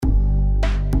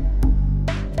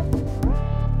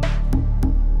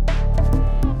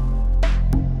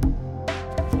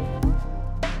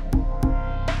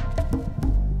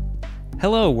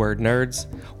Hello, word nerds.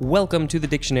 Welcome to the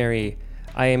dictionary.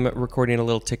 I am recording a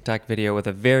little TikTok video with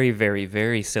a very, very,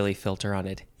 very silly filter on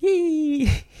it. It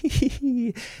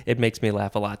makes me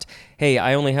laugh a lot. Hey,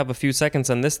 I only have a few seconds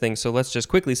on this thing, so let's just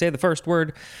quickly say the first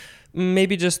word,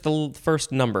 maybe just the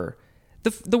first number.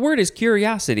 The word is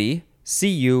curiosity,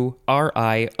 C-U-R-I-O-S-I-T-Y.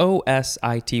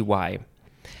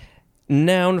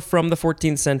 Noun from the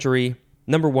 14th century.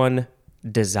 Number 1,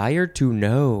 desire to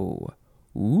know.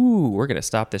 Ooh, we're going to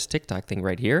stop this TikTok thing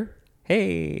right here.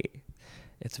 Hey,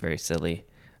 it's very silly.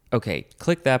 Okay,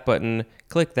 click that button,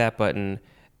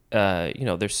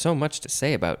 there's so much to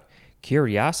say about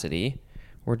curiosity.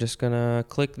 We're just going to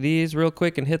click these real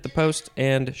quick and hit the post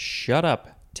and shut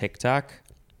up, TikTok.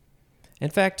 In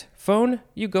fact, phone,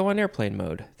 you go on airplane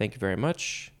mode. Thank you very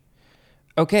much.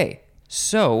 Okay,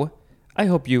 so I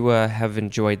hope you have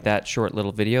enjoyed that short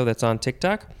little video that's on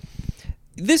TikTok.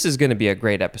 This is going to be a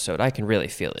great episode. I can really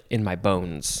feel it in my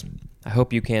bones. I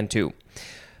hope you can too.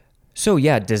 So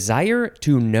yeah, desire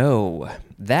to know.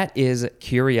 That is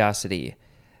curiosity.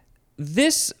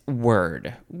 This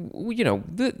word,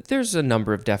 there's a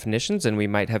number of definitions, and we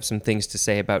might have some things to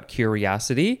say about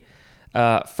curiosity.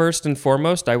 First and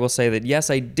foremost, I will say that yes,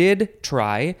 I did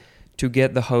try to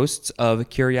get the hosts of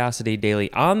Curiosity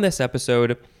Daily on this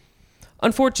episode.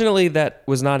 Unfortunately, that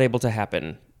was not able to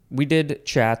happen. We did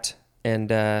chat,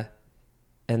 and it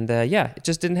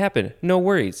just didn't happen. No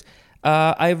worries.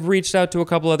 I've reached out to a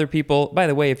couple other people. By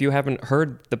the way, if you haven't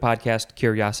heard the podcast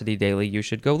Curiosity Daily, you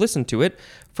should go listen to it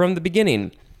from the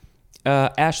beginning.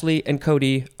 Ashley and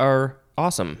Cody are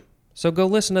awesome, so go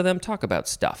listen to them talk about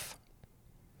stuff.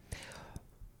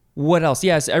 What else?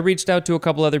 Yes, I reached out to a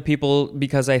couple other people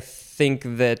because I think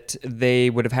that they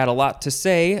would have had a lot to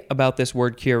say about this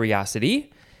word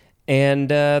curiosity, and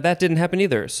that didn't happen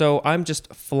either. So I'm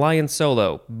just flying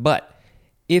solo. But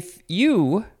if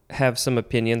you have some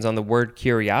opinions on the word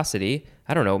curiosity,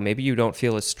 I don't know, maybe you don't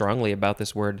feel as strongly about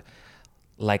this word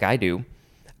like I do,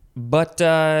 but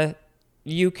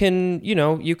you can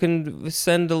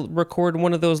record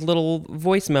one of those little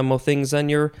voice memo things on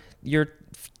your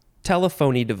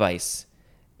telephony device,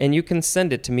 and you can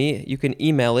send it to me. You can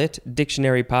email it,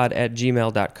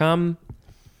 dictionarypod@gmail.com.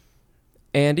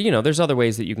 And, there's other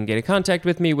ways that you can get in contact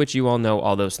with me, which you all know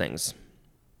all those things.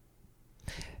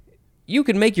 You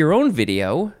can make your own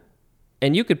video,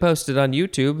 and you could post it on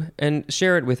YouTube and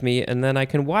share it with me, and then I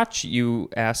can watch you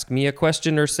ask me a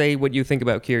question or say what you think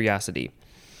about curiosity.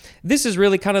 This is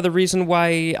really kind of the reason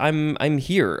why I'm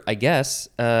here, I guess.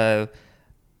 I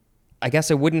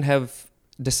wouldn't have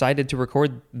decided to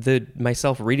record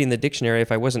myself reading the dictionary if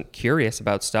I wasn't curious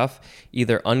about stuff,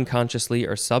 either unconsciously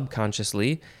or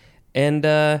subconsciously. And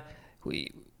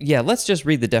let's just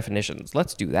read the definitions.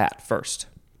 Let's do that first.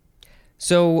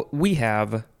 So we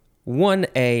have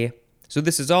 1A. So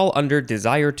this is all under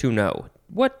desire to know.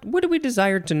 What do we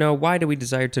desire to know? Why do we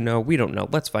desire to know? We don't know.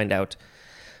 Let's find out.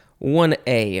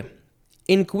 1A.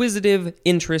 Inquisitive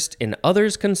interest in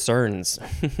others' concerns.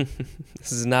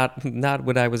 This is not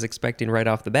what I was expecting right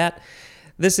off the bat.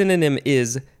 The synonym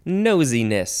is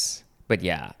nosiness. But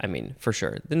yeah, I mean, for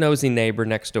sure. The nosy neighbor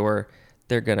next door,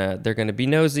 they're gonna be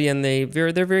nosy, and they're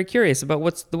very curious about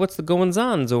what's the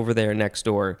goings-ons over there next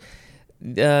door.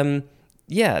 They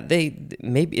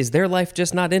maybe, is their life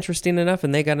just not interesting enough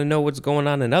and they got to know what's going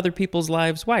on in other people's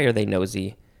lives? Why are they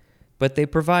nosy? But they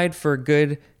provide for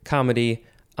good comedy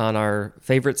on our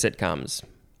favorite sitcoms.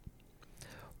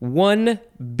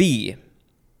 1B,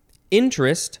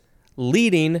 interest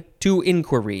leading to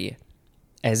inquiry,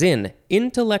 as in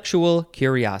intellectual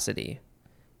curiosity.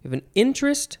 You have an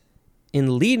interest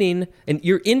in leading, and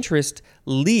your interest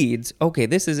leads, okay,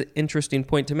 this is an interesting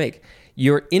point to make.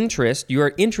 You are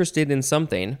interested in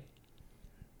something,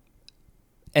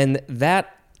 and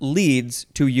that leads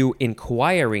to you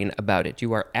inquiring about it.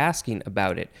 You are asking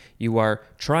about it. You are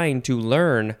trying to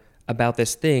learn about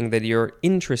this thing that you're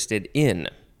interested in.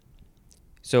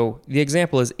 So the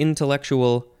example is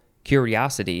intellectual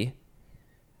curiosity.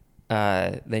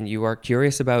 Then you are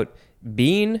curious about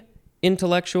being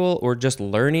intellectual or just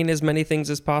learning as many things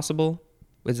as possible.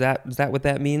 Is that what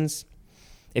that means?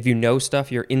 If you know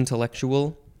stuff, you're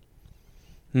intellectual.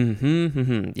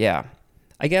 Yeah.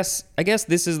 I guess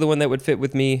this is the one that would fit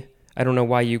with me. I don't know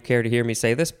why you care to hear me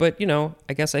say this, but I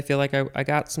guess I feel like I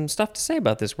got some stuff to say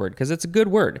about this word because it's a good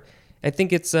word. I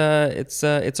think it's a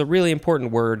really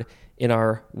important word in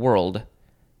our world.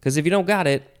 Because if you don't got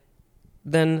it,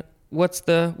 then what's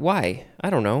the why? I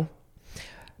don't know.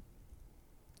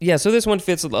 Yeah, so this one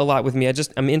fits a lot with me.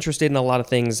 I'm interested in a lot of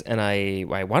things, and I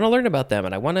want to learn about them,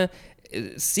 and I want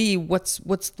to see what's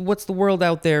the world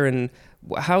out there, and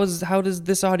How does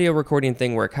this audio recording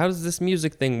thing work? How does this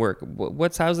music thing work?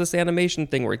 How's this animation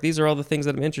thing work? These are all the things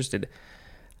that I'm interested.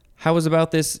 How is about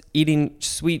this eating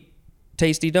sweet,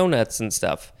 tasty donuts and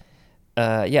stuff?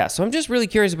 So I'm just really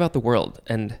curious about the world,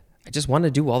 and I just want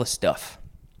to do all the stuff.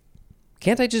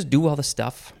 Can't I just do all the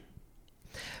stuff?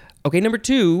 Okay, number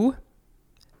 2,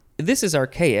 this is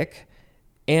archaic,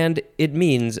 and it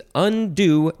means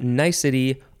undue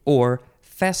nicety or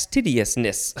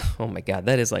fastidiousness. Oh my God,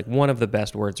 that is like one of the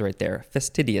best words right there,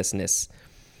 fastidiousness.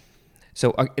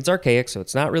 So it's archaic, so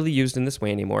it's not really used in this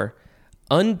way anymore.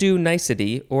 Undue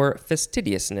nicety or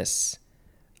fastidiousness.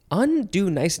 Undue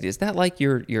nicety, is that like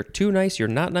you're too nice, you're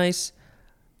not nice?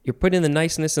 You're putting the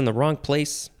niceness in the wrong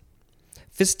place?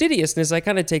 Fastidiousness, I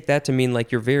kind of take that to mean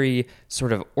like you're very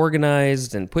sort of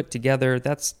organized and put together.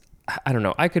 I don't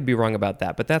know, I could be wrong about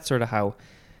that, but that's sort of how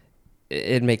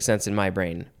it makes sense in my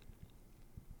brain.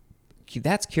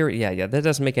 That's curious. Yeah, that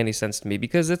doesn't make any sense to me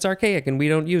because it's archaic and we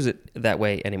don't use it that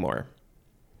way anymore.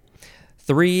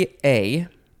 3A,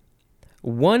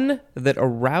 one that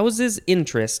arouses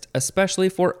interest, especially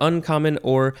for uncommon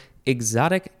or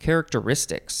exotic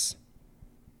characteristics.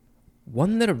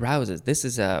 One that arouses. This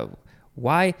is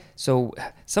why? So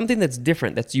something that's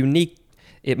different, that's unique,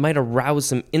 it might arouse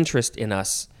some interest in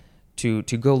us to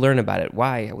go learn about it.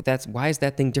 Why? Why is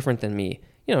that thing different than me?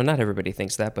 Not everybody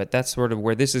thinks that, but that's sort of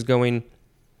where this is going.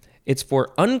 It's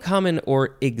for uncommon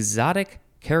or exotic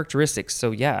characteristics.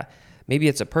 So yeah, maybe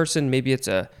it's a person, maybe it's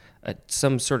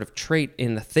some sort of trait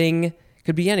in the thing.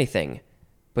 Could be anything,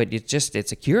 but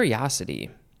it's a curiosity.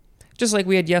 Just like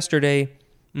we had yesterday,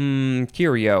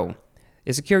 curio.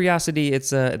 It's a curiosity.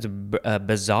 It's a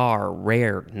bizarre,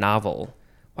 rare novel.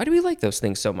 Why do we like those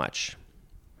things so much?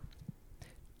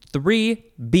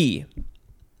 3B,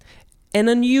 an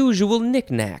unusual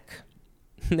knick-knack.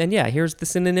 And yeah, here's the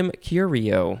synonym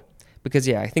curio. Because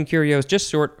yeah, I think curio is just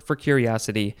short for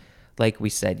curiosity, like we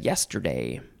said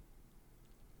yesterday.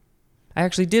 I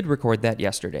actually did record that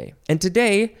yesterday. And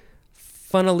today,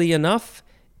 funnily enough,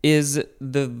 is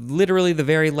literally the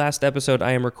very last episode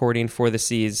I am recording for the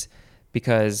C's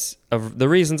because of the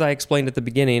reasons I explained at the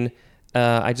beginning.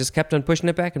 I just kept on pushing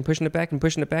it back and pushing it back and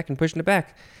pushing it back and pushing it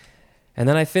back. And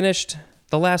then I finished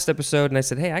the last episode and I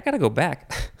said, hey, I got to go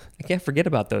back. I can't forget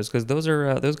about those because those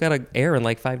got to air in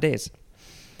like 5 days.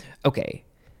 Okay.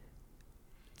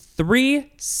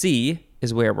 3C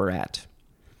is where we're at.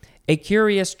 A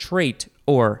curious trait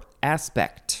or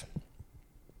aspect.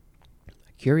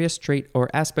 A curious trait or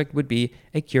aspect would be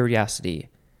a curiosity.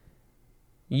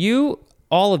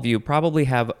 All of you probably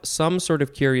have some sort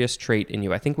of curious trait in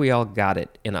you. I think we all got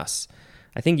it in us.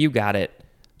 I think you got it.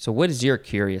 So what is your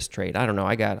curious trait? I don't know.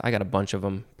 I got a bunch of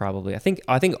them probably. I think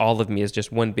all of me is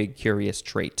just one big curious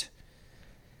trait.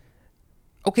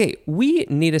 Okay, we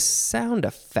need a sound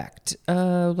effect.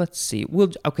 Let's see. We'll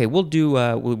do.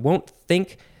 We won't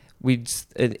think.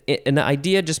 An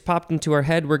idea just popped into our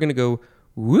head. We're gonna go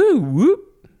woo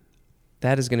whoop.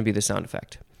 That is gonna be the sound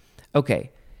effect. Okay.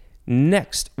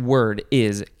 Next word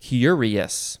is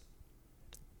curious.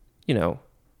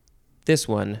 This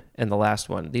one and the last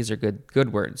one. These are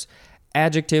good words.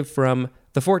 Adjective from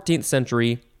the 14th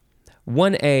century.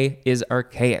 1A is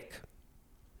archaic.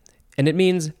 And it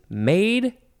means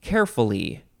made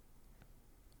carefully.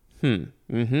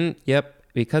 Yep.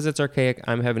 Because it's archaic,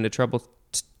 I'm having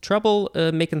trouble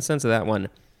making sense of that one.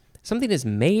 Something is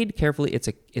made carefully.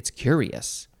 It's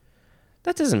curious.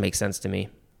 That doesn't make sense to me.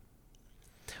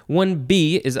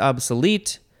 1B is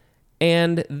obsolete,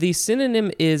 and the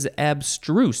synonym is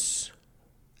abstruse.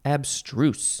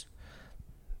 Abstruse.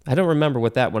 I don't remember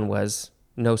what that one was.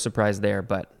 No surprise there,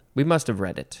 but we must have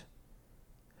read it.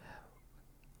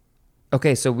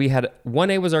 Okay, so we had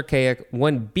 1A was archaic,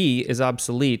 1B is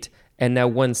obsolete, and now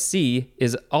 1C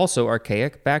is also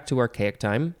archaic, back to archaic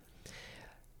time.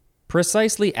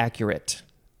 Precisely accurate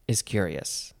is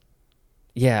curious.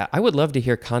 Yeah, I would love to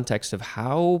hear context of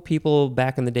how people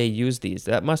back in the day used these.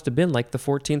 That must have been like the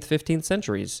 14th, 15th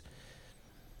centuries.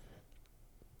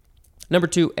 Number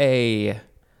 2A,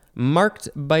 marked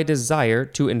by desire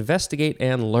to investigate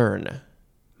and learn.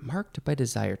 Marked by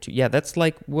desire to. Yeah, that's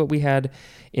like what we had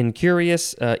in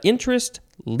curious, interest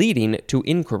leading to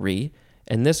inquiry.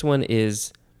 And this one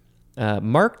is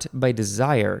marked by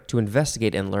desire to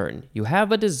investigate and learn. You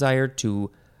have a desire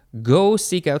to go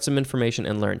seek out some information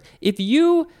and learn. If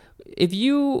you,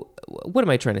 what am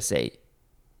I trying to say?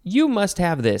 You must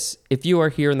have this if you are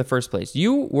here in the first place.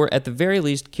 You were at the very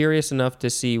least curious enough to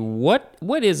see what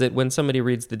is it when somebody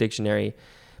reads the dictionary.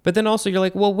 But then also you're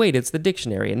like, well, wait, it's the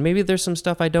dictionary, and maybe there's some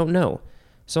stuff I don't know.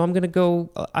 So I'm going to go,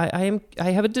 I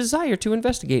have a desire to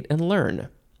investigate and learn.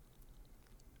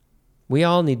 We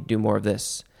all need to do more of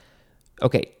this.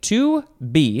 Okay,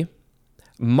 2B,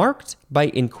 marked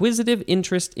by inquisitive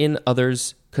interest in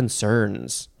others'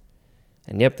 concerns.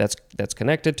 And yep, that's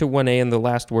connected to 1A, and the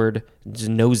last word is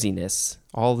nosiness.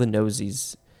 All the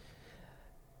nosies.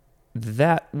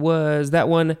 That was that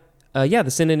one. The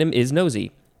synonym is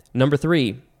nosy. Number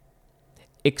 3,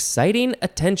 exciting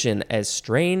attention as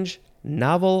strange,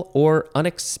 novel, or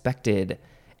unexpected.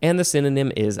 And the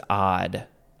synonym is odd.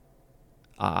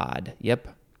 Odd,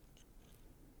 yep.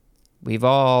 We've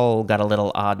all got a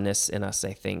little oddness in us,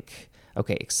 I think.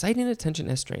 Okay, exciting attention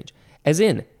as strange. As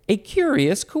in, a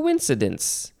curious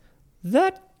coincidence.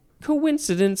 That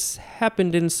coincidence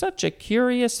happened in such a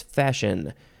curious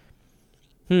fashion.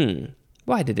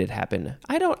 Why did it happen?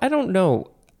 I don't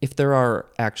know if there are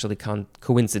actually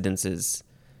coincidences.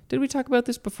 Did we talk about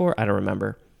this before? I don't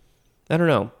remember. I don't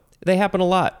know. They happen a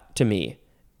lot to me.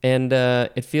 And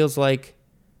it feels like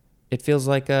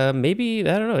maybe,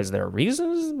 I don't know, is there a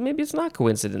reason? Maybe it's not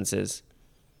coincidences.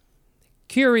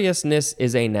 Curiousness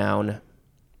is a noun.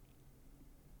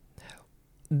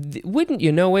 Wouldn't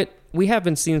you know it? We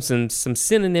haven't seen some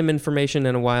synonym information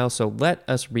in a while, so let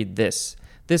us read this.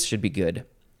 This should be good.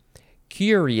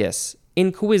 Curious,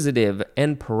 inquisitive,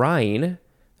 and prying.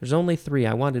 There's only 3.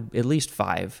 I wanted at least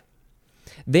 5.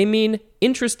 They mean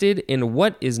interested in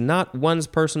what is not one's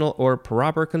personal or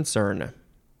proper concern.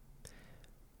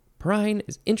 Prying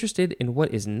is interested in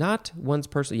what is not one's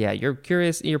personal. Yeah, you're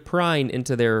curious. You're prying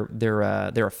into their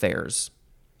affairs.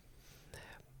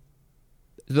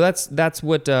 So that's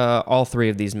what all 3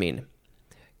 of these mean.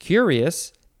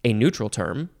 Curious, a neutral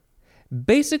term,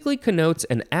 basically connotes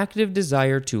an active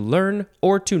desire to learn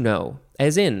or to know,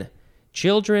 as in,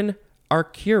 children are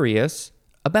curious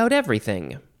about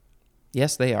everything.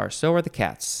 Yes, they are. So are the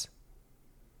cats.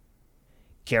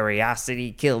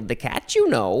 Curiosity killed the cat, you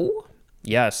know.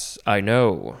 Yes, I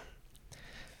know.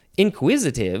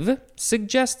 Inquisitive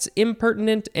suggests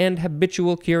impertinent and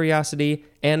habitual curiosity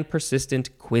and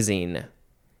persistent quizzing.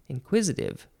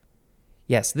 Inquisitive.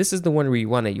 Yes, this is the one where you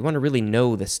want to really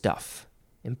know the stuff.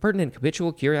 Impertinent,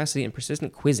 habitual curiosity, and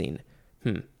persistent quizzing.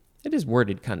 It is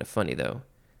worded kind of funny, though.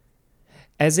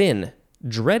 As in,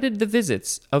 dreaded the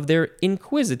visits of their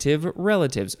inquisitive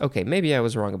relatives. Okay, maybe I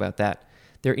was wrong about that.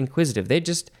 They're inquisitive.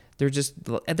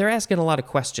 They're asking a lot of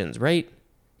questions, right?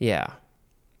 Yeah.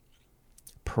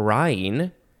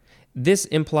 Prying. This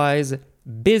implies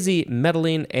busy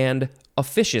meddling and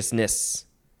officiousness.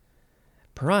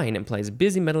 Prying implies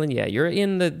busy meddling. Yeah,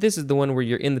 this is the one where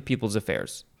you're in the people's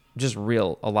affairs. Just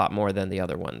a lot more than the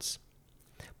other ones.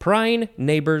 Prying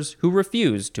neighbors who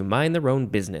refuse to mind their own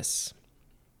business.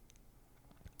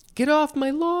 Get off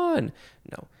my lawn.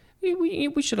 No,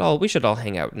 we should all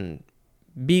hang out and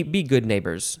be good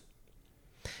neighbors.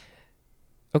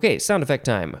 Okay, sound effect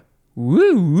time.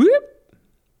 Woo whoop.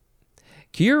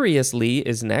 Curiously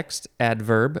is next,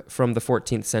 adverb from the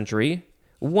 14th century.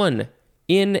 1,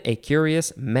 in a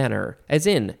curious manner, as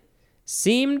in,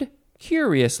 seemed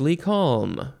curiously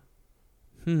calm.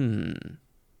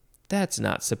 That's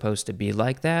not supposed to be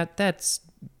like that. That's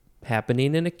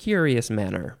happening in a curious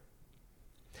manner.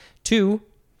 2,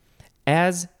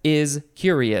 as is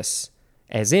curious,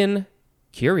 as in,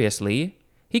 curiously,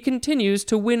 he continues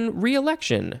to win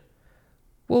re-election.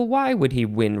 Well, why would he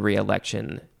win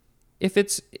re-election? If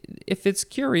it's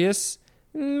curious,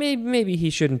 maybe he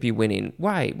shouldn't be winning.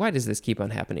 Why does this keep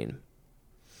on happening?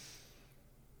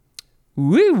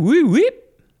 Woo woo whoop.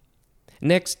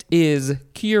 Next is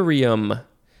curium,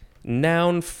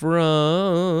 noun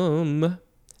from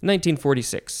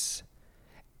 1946.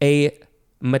 A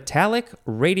metallic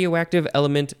radioactive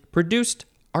element produced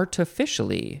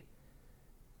artificially.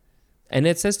 And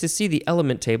it says to see the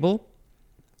element table.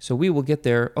 So we will get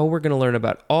there. We're going to learn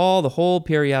about the whole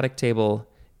periodic table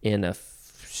in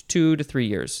 2 to 3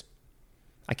 years.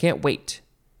 I can't wait.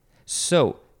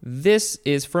 So this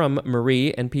is from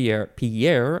Marie and Pierre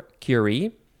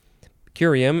Curie.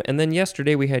 Curium, and then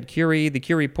yesterday we had Curie, the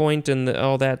Curie point, and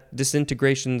all that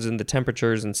disintegrations and the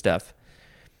temperatures and stuff.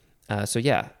 So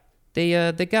yeah,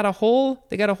 they got a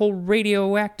whole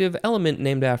radioactive element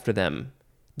named after them.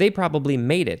 They probably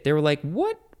made it. They were like,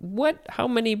 what? How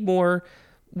many more?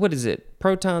 What is it?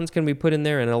 Protons can we put in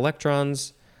there and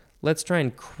electrons? Let's try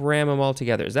and cram them all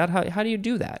together. Is that how do you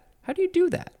do that? How do you do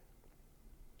that?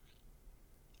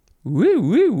 Woo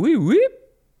woo woo woo.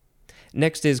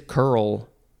 Next is curl.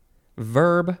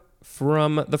 Verb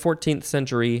from the 14th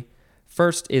century.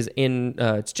 First is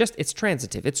it's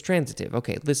transitive. It's transitive.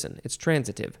 Okay, listen, it's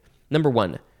transitive. Number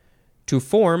 1, to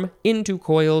form into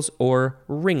coils or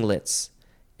ringlets.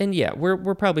 And yeah,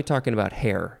 we're probably talking about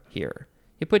hair here.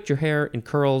 You put your hair in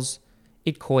curls,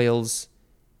 it coils.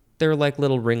 they're like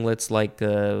little ringlets, like,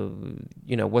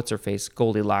 what's her face?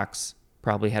 Goldilocks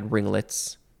probably had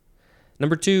ringlets.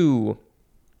 Number 2,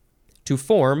 to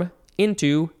form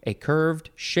into a curved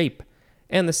shape.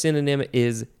 And the synonym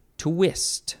is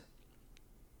twist.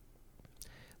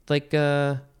 Like,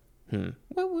 what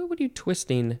are you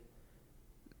twisting?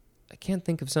 I can't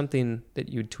think of something that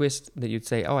you'd twist, that you'd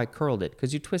say, oh, I curled it,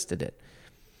 because you twisted it.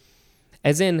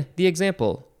 As in, the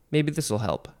example, maybe this will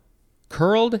help.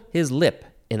 Curled his lip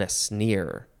in a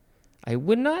sneer. I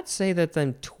would not say that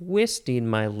I'm twisting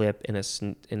my lip in a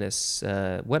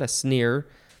what a sneer.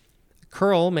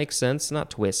 Curl makes sense, not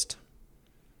twist.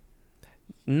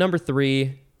 Number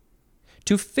 3,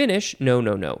 to finish,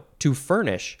 to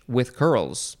furnish with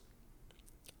curls.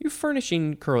 You're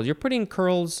furnishing curls. You're putting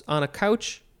curls on a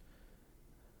couch.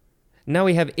 Now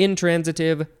we have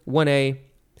intransitive 1A,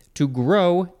 to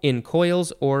grow in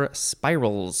coils or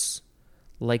spirals.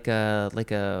 Like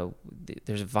there's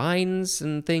vines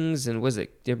and things, and was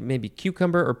it maybe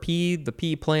cucumber or pea, the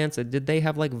pea plants? Did they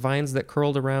have like vines that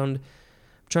curled around?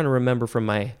 I'm trying to remember from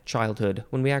my childhood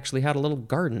when we actually had a little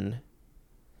garden.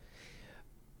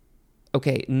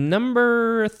 Okay,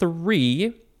 number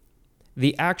 3,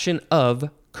 the action of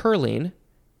curling,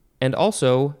 and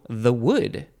also the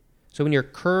wood. So when you're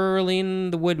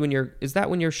curling the wood, when you're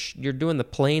doing the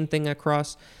plane thing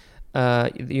across,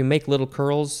 you make little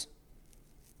curls.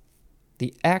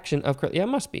 The action of curl, yeah, it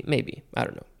must be, maybe, I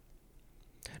don't know.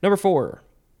 Number 4,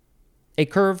 a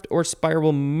curved or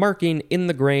spiral marking in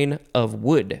the grain of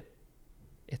wood.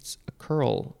 It's a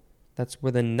curl. That's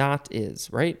where the knot is,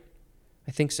 right?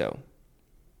 I think so.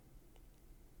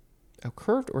 A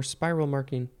curved or spiral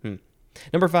marking.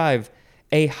 Number 5,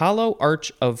 a hollow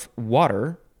arch of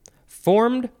water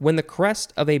formed when the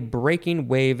crest of a breaking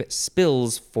wave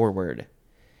spills forward.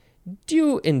 Do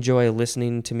you enjoy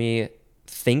listening to me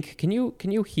think? Can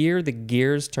you hear the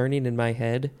gears turning in my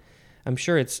head? I'm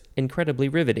sure it's incredibly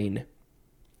riveting.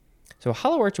 So a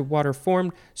hollow arch of water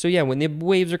formed. So yeah, when the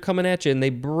waves are coming at you and they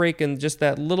break, and just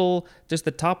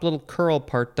the top little curl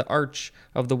part, the arch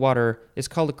of the water is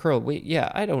called a curl.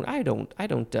 I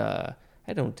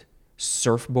don't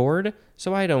surfboard,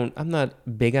 so I'm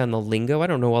not big on the lingo. I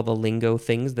don't know all the lingo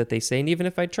things that they say, and even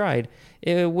if I tried,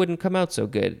 it wouldn't come out so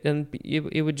good, and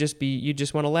it would just be, you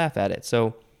just want to laugh at it.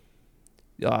 So,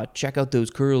 check out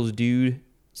those curls, dude.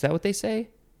 Is that what they say?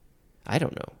 I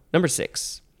don't know. Number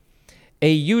 6,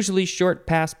 a usually short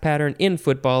pass pattern in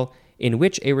football in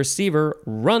which a receiver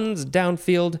runs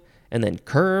downfield and then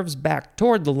curves back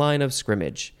toward the line of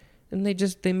scrimmage. And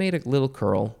they made a little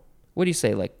curl. What do you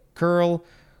say, like curl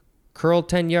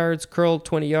 10 yards, curl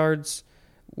 20 yards?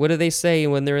 What do they say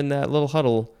when they're in that little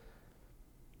huddle?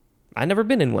 I've never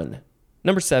been in one.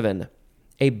 Number 7,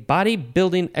 a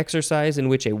bodybuilding exercise in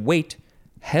which a weight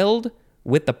held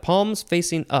with the palms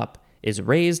facing up is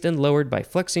raised and lowered by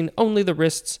flexing only the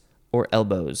wrists or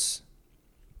elbows.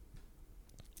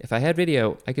 If I had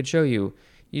video, I could show you.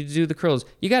 You do the curls.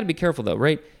 You got to be careful though,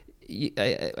 right?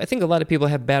 I think a lot of people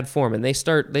have bad form, and they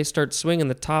start swinging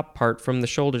the top part from the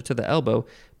shoulder to the elbow.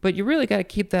 But you really got to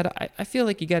keep that. I feel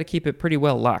like you got to keep it pretty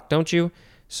well locked, don't you?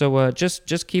 So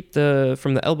just keep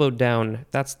from the elbow down.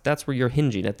 That's where you're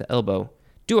hinging, at the elbow.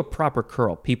 Do a proper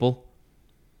curl, people.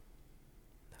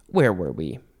 Where were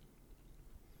we?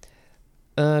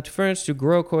 To furnish, to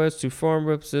grow coils, to form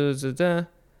rips. Did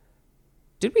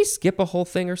we skip a whole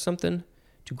thing or something?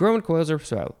 To grow in coils or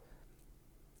so.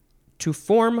 To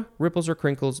form ripples or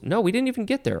crinkles. No, we didn't even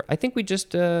get there. I think we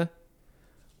just...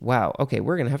 Wow. Okay,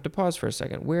 we're going to have to pause for a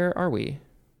second. Where are we?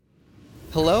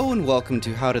 Hello and welcome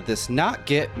to How Did This Not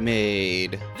Get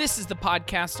Made? This is the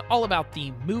podcast all about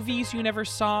the movies you never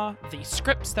saw, the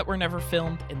scripts that were never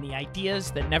filmed, and the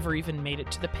ideas that never even made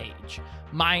it to the page.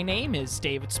 My name is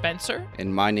David Spencer.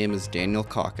 And my name is Daniel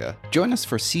Kaka. Join us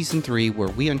for Season 3, where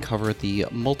we uncover the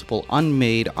multiple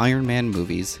unmade Iron Man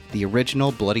movies, the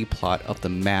original bloody plot of The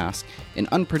Mask, an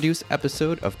unproduced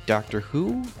episode of Doctor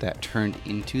Who that turned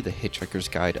into The Hitchhiker's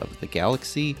Guide of the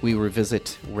Galaxy. We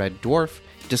revisit Red Dwarf,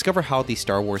 discover how the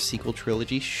Star Wars sequel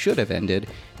trilogy should have ended,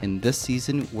 and this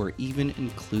season we're even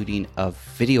including a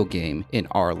video game in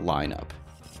our lineup.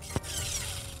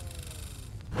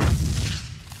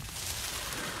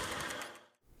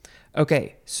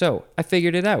 Okay, so I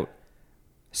figured it out.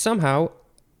 Somehow,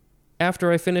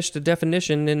 after I finished the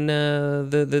definition in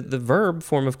the verb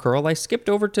form of curl, I skipped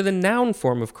over to the noun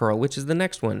form of curl, which is the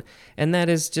next one, and that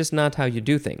is just not how you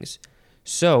do things.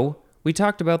 So, we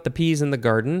talked about the peas in the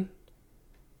garden,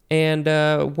 and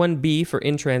 1B for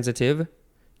intransitive,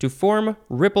 to form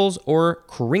ripples or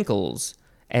crinkles,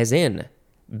 as in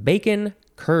bacon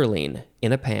curling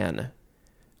in a pan.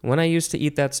 When I used to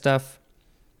eat that stuff,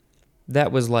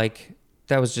 that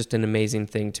was just an amazing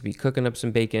thing to be cooking up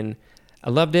some bacon. I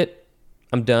loved it.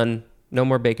 I'm done. No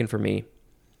more bacon for me.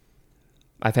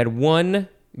 I've had one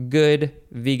good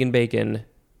vegan bacon,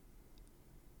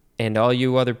 and all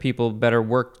you other people better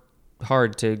work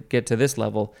hard to get to this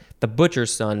level. The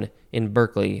Butcher's Son in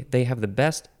Berkeley. They have the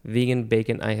best vegan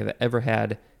bacon I have ever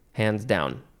had, hands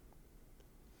down.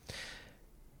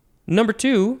 Number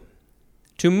 2,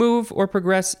 to move or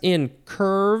progress in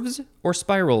curves or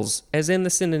spirals, as in the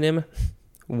synonym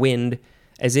wind,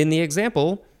 as in the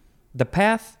example, the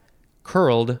path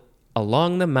curled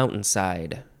along the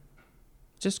mountainside.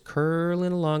 Just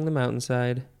curling along the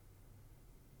mountainside.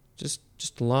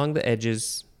 Just along the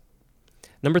edges.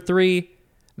 Number 3,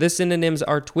 the synonyms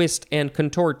are twist and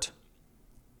contort.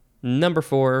 Number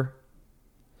 4,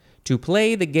 to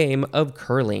play the game of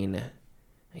curling.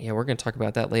 Yeah, we're going to talk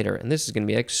about that later. And this is going to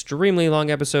be an extremely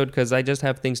long episode because I just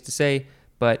have things to say,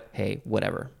 but hey,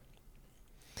 whatever.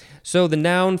 So the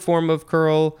noun form of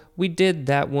curl, we did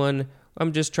that one.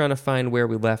 I'm just trying to find where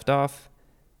we left off.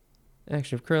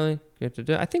 Action of curling.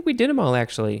 I think we did them all,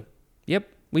 actually. Yep,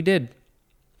 we did.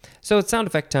 So it's sound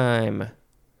effect time.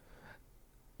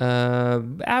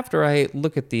 After I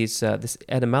look at this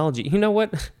etymology, you know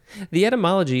what? The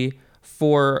etymology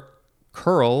for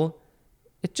curl,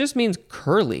 it just means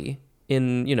curly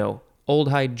in, Old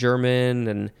High German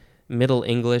and Middle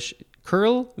English.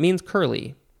 Curl means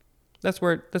curly.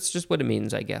 That's just what it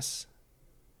means, I guess.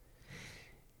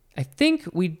 I think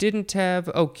we didn't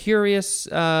have, curious,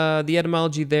 the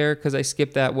etymology there, because I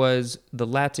skipped that, was the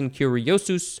Latin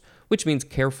curiosus, which means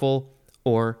careful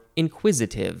or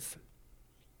inquisitive.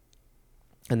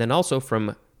 And then also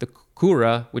from the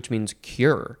cura, which means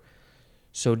cure.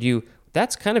 So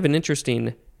that's kind of an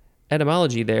interesting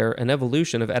etymology there, an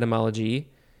evolution of etymology.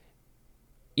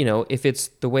 If it's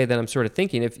the way that I'm sort of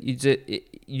thinking, if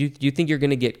you think you're going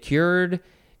to get cured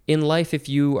in life if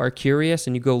you are curious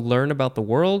and you go learn about the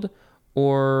world,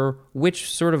 or which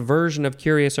sort of version of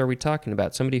curious are we talking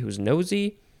about? Somebody who's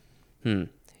nosy?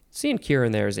 Seeing cure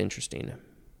in there is interesting.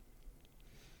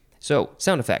 So,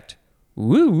 sound effect.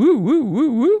 Woo, woo, woo,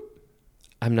 woo, woo.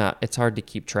 It's hard to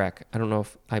keep track. I don't know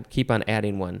if I keep on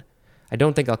adding one. I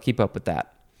don't think I'll keep up with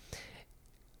that.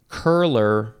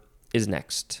 Curler is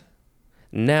next.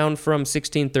 Noun from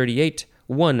 1638.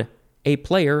 1, a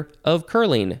player of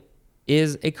curling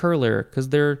is a curler because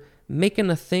they're making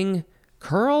a thing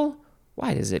curl?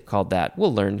 Why is it called that?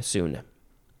 We'll learn soon.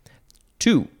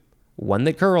 2, one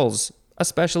that curls,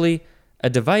 especially a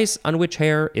device on which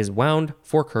hair is wound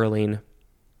for curling.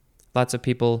 Lots of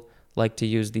people like to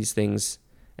use these things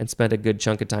and spend a good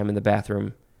chunk of time in the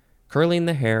bathroom curling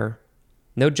the hair.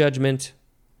 No judgment.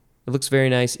 It looks very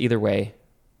nice either way.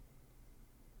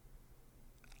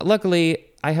 Luckily,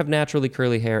 I have naturally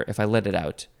curly hair if I let it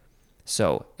out.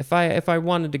 So if I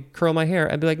wanted to curl my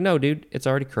hair, I'd be like, no, dude, it's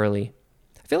already curly.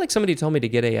 I feel like somebody told me to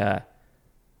get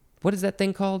what is that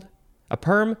thing called? A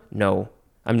perm? No,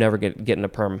 I'm never getting a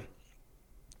perm.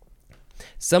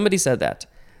 Somebody said that.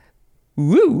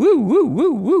 Woo, woo, woo,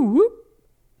 woo, woo, woo.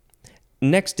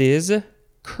 Next is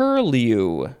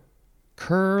curlew.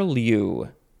 Curlew.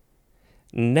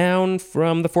 Noun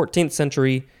from the 14th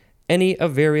century. Any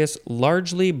of various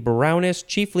largely brownish,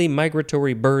 chiefly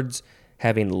migratory birds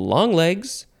having long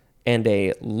legs and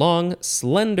a long,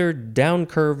 slender,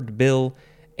 down-curved bill,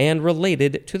 and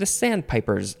related to the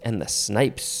sandpipers and the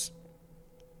snipes.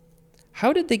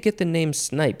 How did they get the name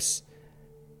snipes?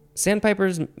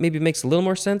 Sandpipers maybe makes a little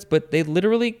more sense, but they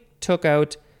literally took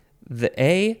out the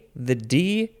A, the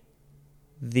D,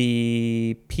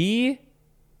 the P,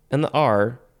 and the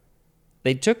R.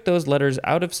 They took those letters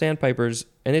out of sandpipers,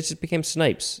 and it just became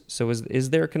snipes. So is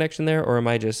there a connection there, or am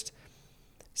I just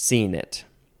seeing it?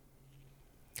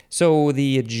 So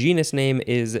the genus name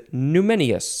is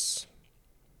Numenius.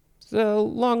 So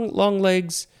long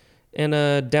legs and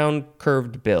a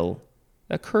down-curved bill.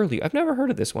 A curlew. I've never heard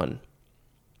of this one.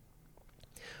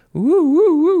 Woo,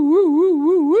 woo, woo, woo, woo,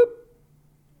 woo, woo.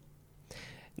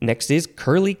 Next is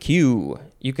curlicue.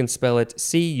 You can spell it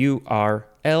Curlicue,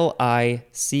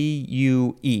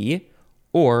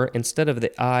 or instead of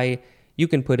the I, you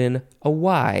can put in a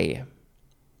Y.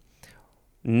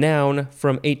 Noun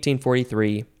from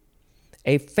 1843.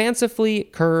 A fancifully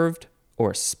curved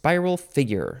or spiral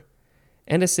figure.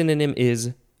 And a synonym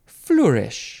is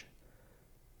flourish.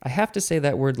 I have to say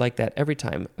that word like that every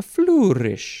time. A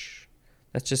flourish.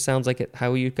 That just sounds like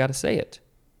how you got to say it.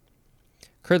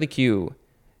 Curlicue.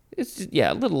 It's,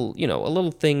 a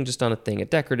little thing just on a thing. A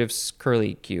decorative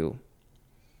curlicue.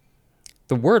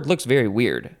 The word looks very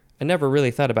weird. I never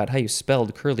really thought about how you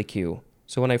spelled curlicue.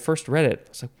 So when I first read it, I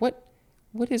was like,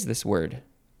 what is this word?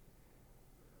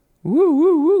 Woo,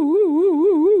 woo, woo, woo,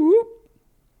 woo, woo, woo.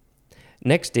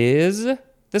 Next is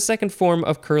the second form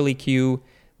of curlicue.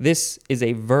 This is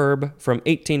a verb from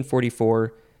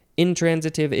 1844.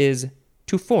 Intransitive is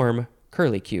to form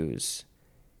curlicues.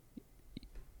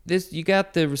 This, you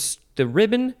got the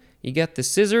ribbon, you got the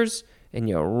scissors, and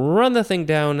you run the thing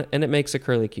down, and it makes a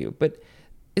curlicue. But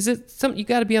is it something you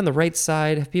got to be on the right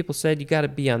side? Have people said you got to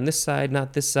be on this side,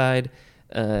 not this side?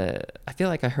 I feel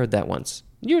like I heard that once.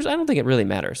 I don't think it really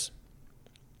matters.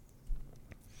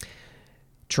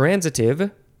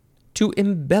 Transitive, to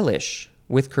embellish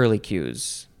with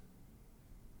curlicues.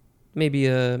 Maybe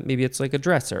it's like a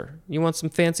dresser. You want some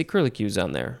fancy curlicues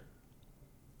on there.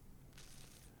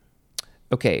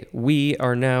 Okay, we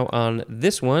are now on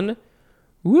this one.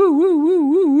 Woo, woo, woo,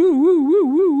 woo, woo, woo,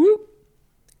 woo, woo, woo.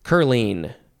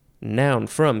 Curling, noun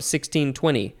from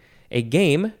 1620. A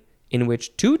game in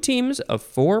which two teams of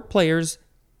 4 players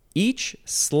each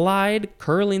slide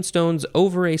curling stones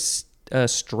over a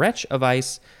stretch of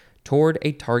ice toward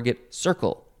a target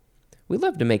circle. We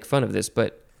love to make fun of this,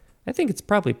 but I think it's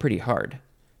probably pretty hard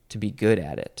to be good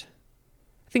at it.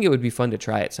 I think it would be fun to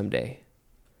try it someday.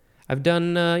 I've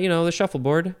done, the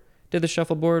shuffleboard. Did the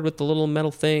shuffleboard with the little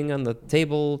metal thing on the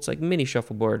table. It's like mini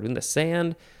shuffleboard in the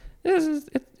sand.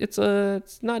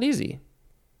 It's not easy,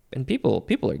 and people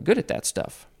are good at that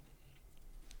stuff.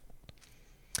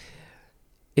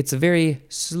 It's a very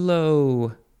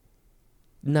slow,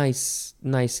 nice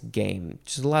game.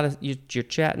 Just a lot of you're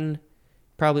chatting.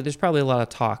 There's probably a lot of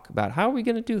talk about how are we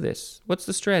going to do this? What's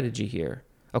the strategy here?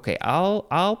 Okay,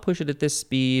 I'll push it at this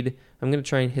speed. I'm going to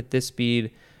try and hit this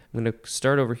speed. I'm going to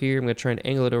start over here. I'm going to try and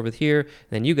angle it over here. And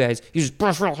then you just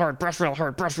brush real hard, brush real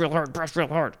hard, brush real hard, brush real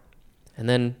hard. And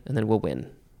then we'll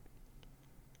win.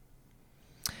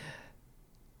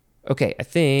 Okay, I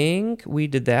think we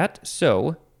did that.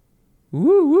 So,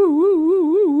 woo, woo, woo,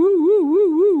 woo, woo, woo,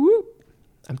 woo, woo, woo.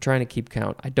 I'm trying to keep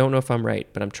count. I don't know if I'm right,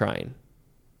 but I'm trying.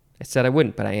 I said I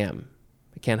wouldn't, but I am.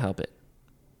 I can't help it.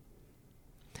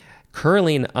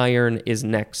 Curling iron is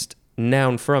next.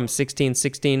 Noun from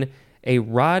 1616. A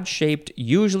rod-shaped,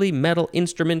 usually metal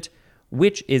instrument,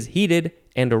 which is heated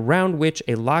and around which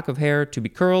a lock of hair to be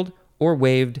curled or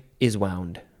waved is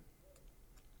wound.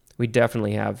 We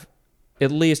definitely have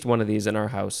at least one of these in our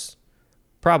house.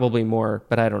 Probably more,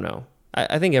 but I don't know.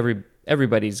 I think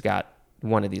everybody's got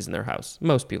one of these in their house.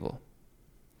 Most people.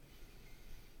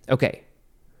 Okay.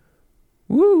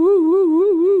 Woo, woo, woo,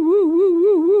 woo, woo, woo,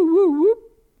 woo, woo, woo, woo.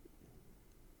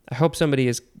 I hope somebody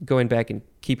is going back and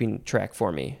keeping track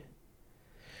for me.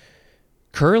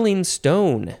 Curling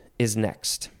stone is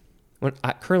next.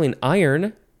 Curling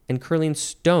iron and curling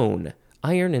stone.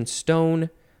 Iron and stone,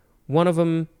 one of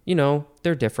them,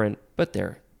 they're different, but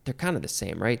they're kind of the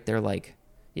same, right? They're like,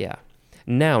 yeah.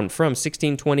 Noun from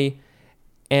 1620,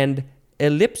 and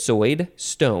ellipsoid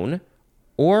stone,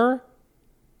 or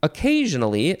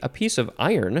occasionally a piece of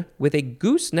iron with a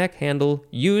gooseneck handle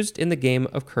used in the game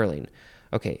of curling.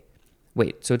 Okay,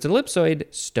 wait, so it's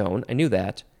ellipsoid stone, I knew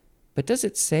that. But does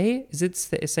it say, is it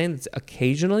saying that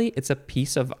occasionally it's a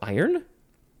piece of iron?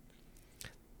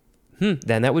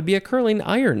 Then that would be a curling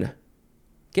iron.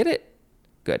 Get it?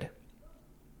 Good.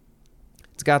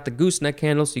 It's got the gooseneck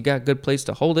handle, so you got a good place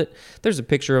to hold it. There's a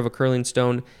picture of a curling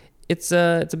stone. It's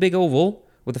a big oval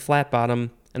with a flat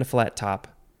bottom and a flat top,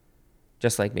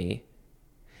 just like me.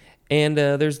 And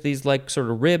there's these like sort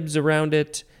of ribs around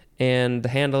it, and the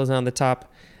handle is on the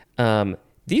top.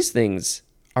 These things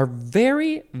are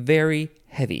very, very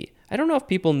heavy. I don't know if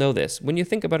people know this. When you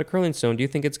think about a curling stone, do you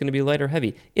think it's going to be light or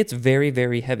heavy? It's very,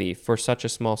 very heavy for such a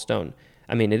small stone.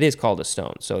 I mean, it is called a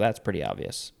stone, so that's pretty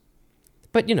obvious.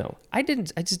 But, I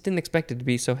just didn't expect it to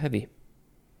be so heavy.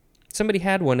 Somebody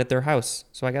had one at their house,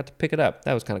 so I got to pick it up.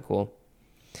 That was kind of cool.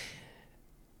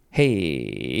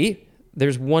 Hey,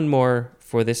 there's one more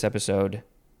for this episode.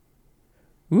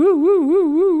 Woo, woo, woo,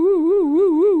 woo, woo,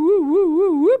 woo, woo, woo,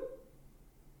 woo, woo,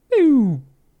 woo.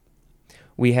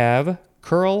 We have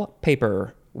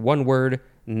curlpaper, one word,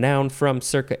 noun from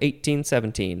circa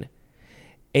 1817.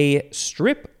 A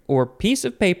strip or piece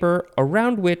of paper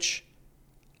around which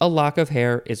a lock of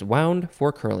hair is wound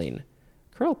for curling.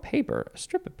 Curlpaper, a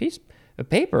strip, a piece of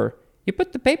paper. You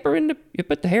put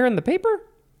the hair in the paper?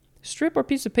 Strip or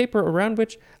piece of paper around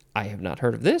which, I have not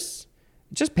heard of this.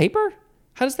 Just paper?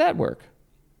 How does that work?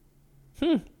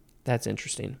 That's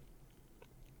interesting.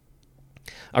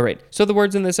 All right, so the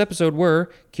words in this episode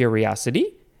were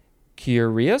curiosity,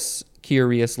 curious,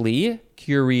 curiously,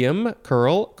 curium,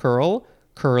 curl, curl,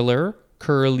 curler,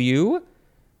 curlew,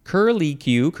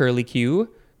 curlicue,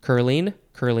 curling,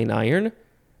 curling iron,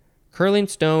 curling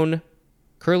stone,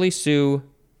 curly sue,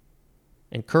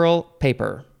 and curl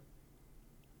paper.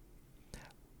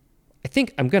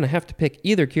 think I'm going to have to pick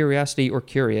either curiosity or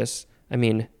curious. I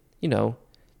mean,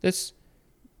 this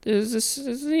is,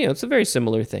 it's a very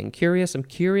similar thing. Curious, I'm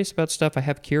curious about stuff. I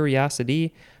have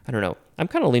curiosity. I don't know. I'm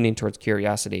kind of leaning towards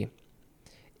curiosity.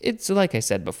 It's like I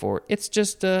said before, it's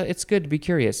just, it's good to be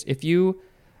curious.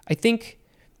 I think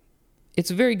it's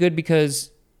very good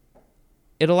because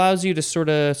it allows you to sort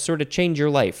of change your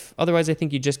life. Otherwise, I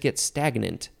think you just get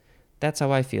stagnant. That's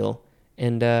how I feel.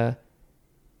 And,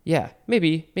 yeah,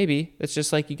 maybe it's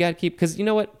just like you got to keep, because you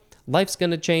know what? Life's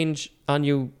going to change on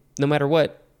you no matter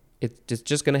what. It's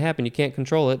just going to happen. You can't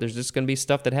control it. There's just going to be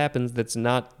stuff that happens that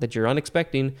you're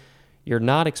unexpecting. You're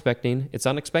not expecting. It's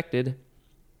unexpected.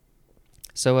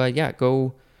 So, yeah,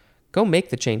 go make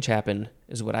the change happen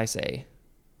is what I say.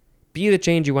 Be the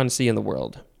change you want to see in the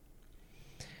world.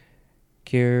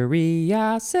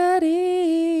 Curiosity,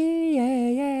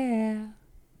 yeah.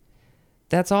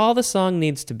 That's all the song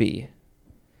needs to be.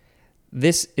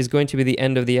 This is going to be the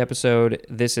end of the episode.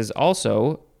 This is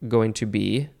also going to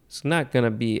be, it's not going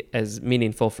to be as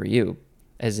meaningful for you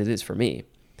as it is for me.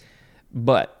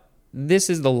 But this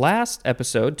is the last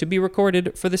episode to be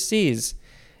recorded for the C's.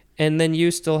 And then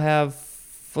you still have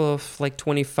like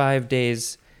 25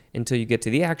 days until you get to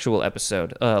the actual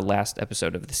episode, last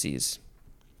episode of the C's.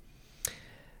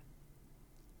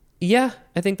 Yeah,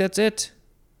 I think that's it.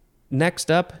 Next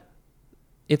up,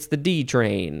 it's the D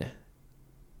train.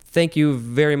 Thank you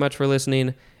very much for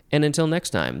listening, and until next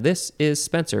time, this is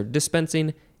Spencer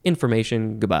dispensing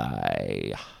information.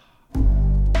 Goodbye.